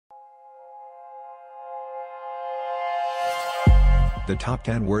The top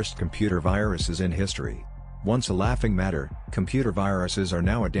 10 worst computer viruses in history. Once a laughing matter, computer viruses are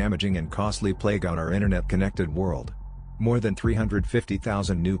now a damaging and costly plague on our internet-connected world. More than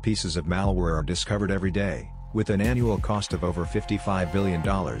 350,000 new pieces of malware are discovered every day, with an annual cost of over $55 billion.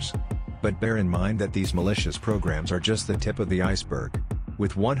 But bear in mind that these malicious programs are just the tip of the iceberg.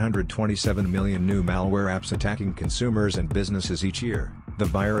 With 127 million new malware apps attacking consumers and businesses each year, the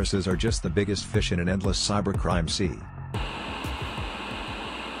viruses are just the biggest fish in an endless cybercrime sea.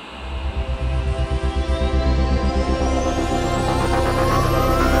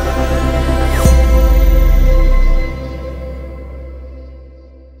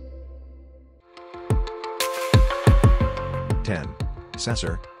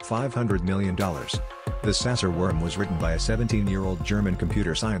 Sasser, $500 million. The Sasser worm was written by a 17-year-old German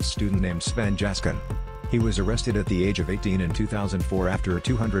computer science student named Sven Jaskin. He was arrested at the age of 18 in 2004 after a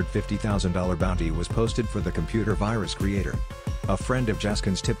 $250,000 bounty was posted for the computer virus creator. A friend of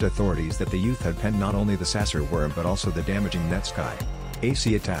Jaskin's tipped authorities that the youth had penned not only the Sasser worm but also the damaging Netsky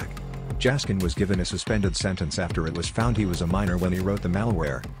AC attack. Jaskin was given a suspended sentence after it was found he was a minor when he wrote the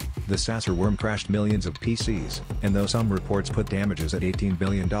malware. The Sasser worm crashed millions of PCs, and though some reports put damages at $18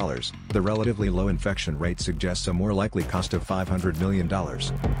 billion, the relatively low infection rate suggests a more likely cost of $500 million.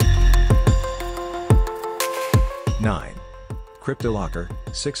 9. CryptoLocker,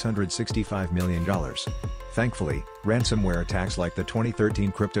 $665 million. Thankfully, ransomware attacks like the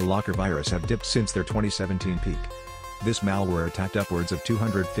 2013 CryptoLocker virus have dipped since their 2017 peak. This malware attacked upwards of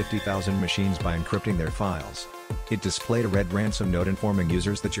 250,000 machines by encrypting their files. It displayed a red ransom note informing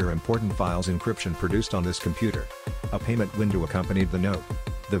users that your important files encryption produced on this computer. A payment window accompanied the note.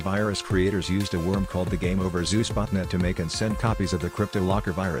 The virus creators used a worm called the Game Over Zeus botnet to make and send copies of the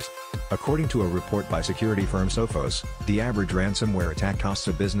CryptoLocker virus. According to a report by security firm Sophos, the average ransomware attack costs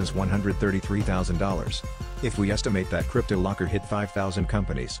a business $133,000. If we estimate that CryptoLocker hit 5,000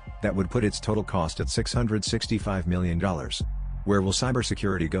 companies, that would put its total cost at $665 million. Where will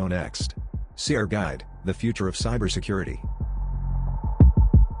cybersecurity go next? See our guide, The Future of Cybersecurity.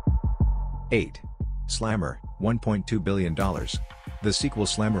 8. Slammer, $1.2 billion. The SQL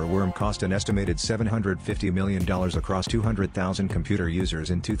Slammer worm cost an estimated $750 million across 200,000 computer users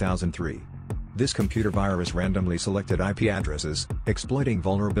in 2003. This computer virus randomly selected IP addresses, exploiting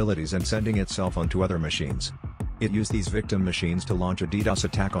vulnerabilities and sending itself onto other machines. It used these victim machines to launch a DDoS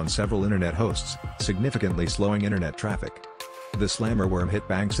attack on several internet hosts, significantly slowing internet traffic. The Slammer worm hit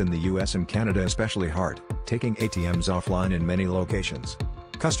banks in the US and Canada especially hard, taking ATMs offline in many locations.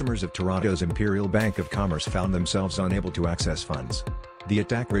 Customers of Toronto's Imperial Bank of Commerce found themselves unable to access funds. The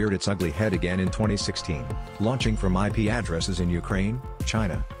attack reared its ugly head again in 2016, launching from IP addresses in Ukraine,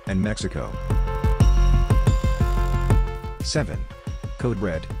 China, and Mexico. 7.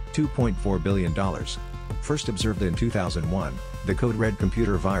 CodeRed, $2.4 billion. First observed in 2001, the CodeRed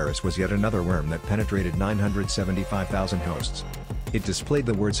computer virus was yet another worm that penetrated 975,000 hosts. It displayed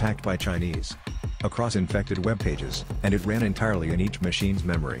the words "hacked by Chinese" across infected web pages, and it ran entirely in each machine's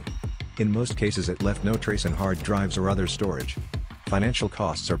memory. In most cases it left no trace in hard drives or other storage. Financial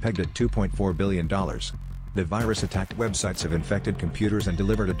costs are pegged at $2.4 billion. The virus attacked websites of infected computers and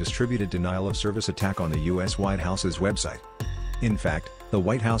delivered a distributed denial-of-service attack on the US White House's website. In fact, the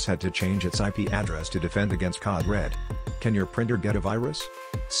White House had to change its IP address to defend against CodeRed. Can your printer get a virus?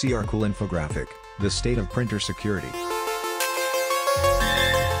 See our cool infographic, The State of Printer Security.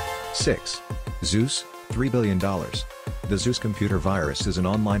 6. Zeus, $3 billion. The Zeus computer virus is an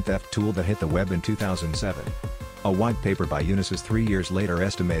online theft tool that hit the web in 2007. A white paper by Unisys 3 years later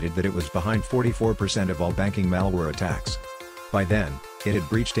estimated that it was behind 44% of all banking malware attacks. By then, it had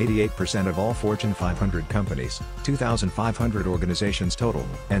breached 88% of all Fortune 500 companies, 2,500 organizations total,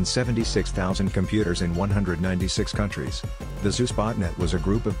 and 76,000 computers in 196 countries. The Zeus botnet was a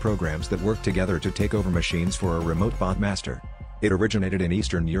group of programs that worked together to take over machines for a remote bot master. It originated in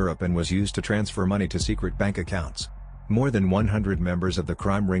Eastern Europe and was used to transfer money to secret bank accounts. More than 100 members of the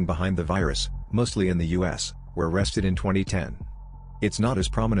crime ring behind the virus, mostly in the US, were arrested in 2010. It's not as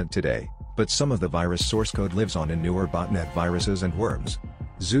prominent today, but some of the virus source code lives on in newer botnet viruses and worms.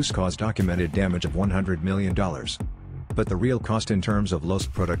 Zeus caused documented damage of $100 million. But the real cost in terms of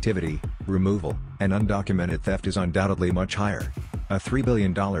lost productivity, removal, and undocumented theft is undoubtedly much higher. A $3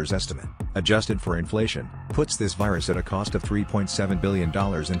 billion estimate, adjusted for inflation, puts this virus at a cost of $3.7 billion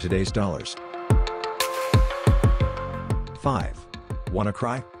in today's dollars. 5.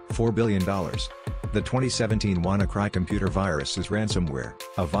 WannaCry, $4 billion. The 2017 WannaCry computer virus is ransomware,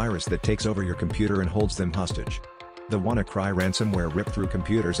 a virus that takes over your computer and holds them hostage. The WannaCry ransomware ripped through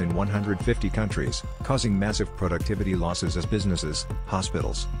computers in 150 countries, causing massive productivity losses as businesses,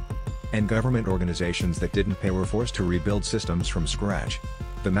 hospitals, and government organizations that didn't pay were forced to rebuild systems from scratch.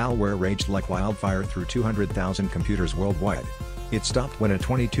 The malware raged like wildfire through 200,000 computers worldwide. It stopped when a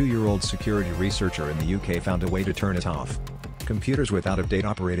 22-year-old security researcher in the UK found a way to turn it off. Computers with out-of-date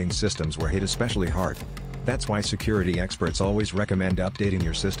operating systems were hit especially hard. That's why security experts always recommend updating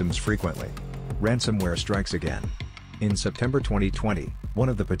your systems frequently. Ransomware strikes again. In September 2020, one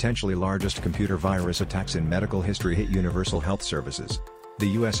of the potentially largest computer virus attacks in medical history hit Universal Health Services. The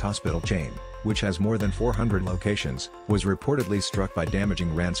U.S. hospital chain, which has more than 400 locations, was reportedly struck by damaging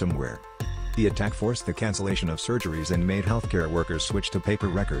ransomware. The attack forced the cancellation of surgeries and made healthcare workers switch to paper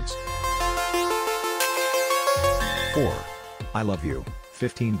records. 4. I Love You,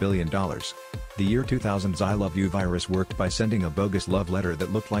 $15 billion. The year 2000's I Love You virus worked by sending a bogus love letter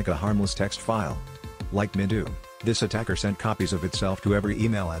that looked like a harmless text file. Like Midoom, this attacker sent copies of itself to every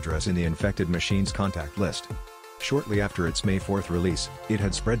email address in the infected machine's contact list. Shortly after its May 4 release, it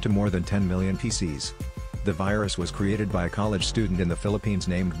had spread to more than 10 million PCs. The virus was created by a college student in the Philippines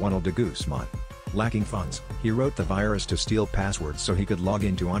named Juanel de Guzman. Lacking funds, he wrote the virus to steal passwords so he could log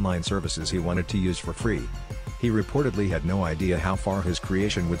into online services he wanted to use for free. He reportedly had no idea how far his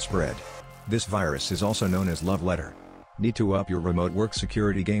creation would spread. This virus is also known as Love Letter. Need to up your remote work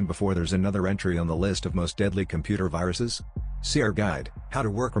security game before there's another entry on the list of most deadly computer viruses? See our guide, How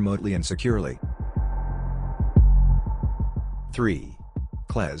to Work Remotely and Securely. 3.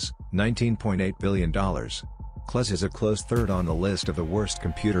 Klez, $19.8 billion. Klez is a close third on the list of the worst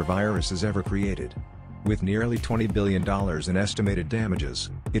computer viruses ever created. With nearly $20 billion in estimated damages,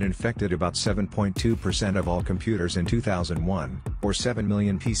 it infected about 7.2% of all computers in 2001, or 7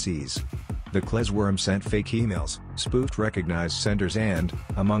 million PCs. The Klez worm sent fake emails, spoofed recognized senders and,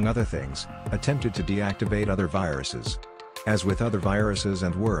 among other things, attempted to deactivate other viruses. As with other viruses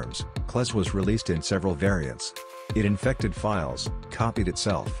and worms, Klez was released in several variants. It infected files, copied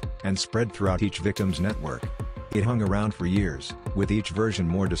itself, and spread throughout each victim's network. It hung around for years, with each version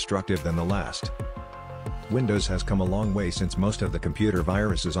more destructive than the last. Windows has come a long way since most of the computer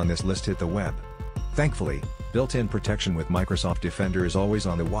viruses on this list hit the web. Thankfully, built-in protection with Microsoft Defender is always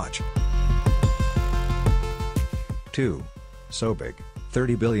on the watch. 2. Sobig,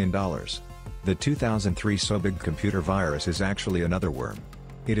 $30 billion. The 2003 Sobig computer virus is actually another worm.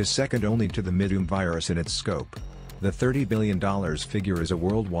 It is second only to the Midoom virus in its scope. The $30 billion figure is a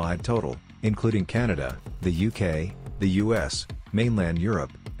worldwide total, including Canada, the UK, the US, mainland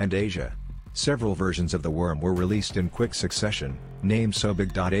Europe, and Asia. Several versions of the worm were released in quick succession, named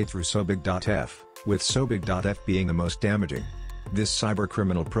Sobig.A through Sobig.F, with Sobig.F being the most damaging. This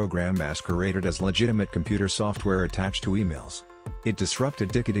cybercriminal program masqueraded as legitimate computer software attached to emails. It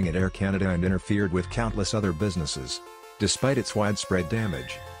disrupted ticketing at Air Canada and interfered with countless other businesses. Despite its widespread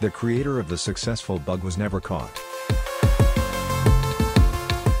damage, the creator of the successful bug was never caught.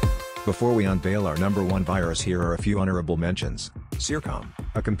 Before we unveil our number one virus, here are a few honorable mentions. Seercom,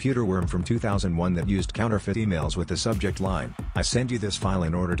 a computer worm from 2001 that used counterfeit emails with the subject line, "I send you this file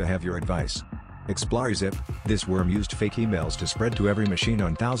in order to have your advice." ExploreZip, this worm used fake emails to spread to every machine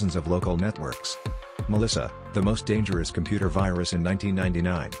on thousands of local networks. Melissa, the most dangerous computer virus in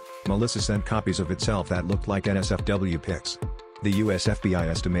 1999. Melissa sent copies of itself that looked like NSFW pics. The US FBI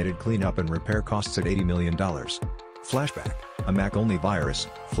estimated cleanup and repair costs at $80 million. Flashback, a Mac-only virus,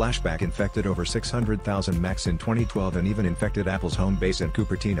 Flashback infected over 600,000 Macs in 2012 and even infected Apple's home base in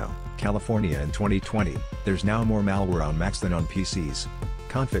Cupertino, California in 2020. There's now more malware on Macs than on PCs.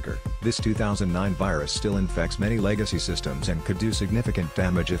 Conficker, this 2009 virus still infects many legacy systems and could do significant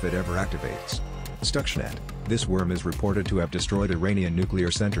damage if it ever activates. Stuxnet, this worm is reported to have destroyed Iranian nuclear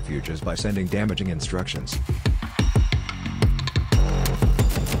centrifuges by sending damaging instructions.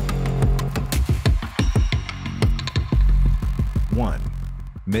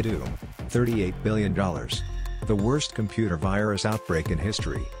 Midoom, $38 billion. The worst computer virus outbreak in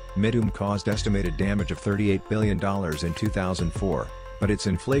history, Midoom caused estimated damage of $38 billion in 2004, but its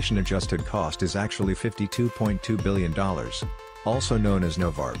inflation-adjusted cost is actually $52.2 billion. Also known as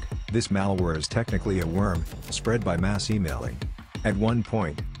Novarg, this malware is technically a worm, spread by mass emailing. At one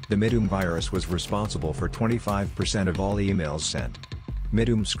point, the Midoom virus was responsible for 25% of all emails sent.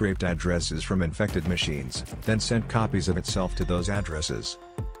 Midoom scraped addresses from infected machines, then sent copies of itself to those addresses.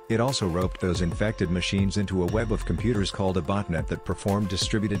 It also roped those infected machines into a web of computers called a botnet that performed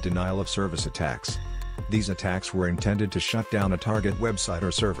distributed denial-of-service attacks. These attacks were intended to shut down a target website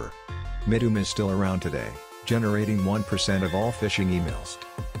or server. Midoom is still around today, generating 1% of all phishing emails.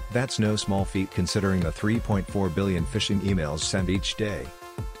 That's no small feat considering the 3.4 billion phishing emails sent each day.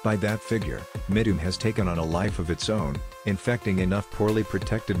 By that figure, Medium has taken on a life of its own, infecting enough poorly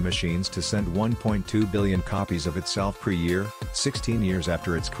protected machines to send 1.2 billion copies of itself per year, 16 years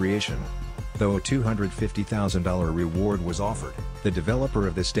after its creation. Though a $250,000 reward was offered, the developer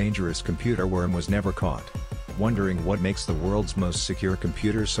of this dangerous computer worm was never caught. Wondering what makes the world's most secure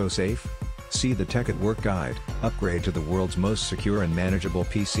computer so safe? See the Tech at Work guide, upgrade to the world's most secure and manageable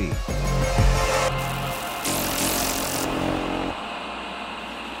PC.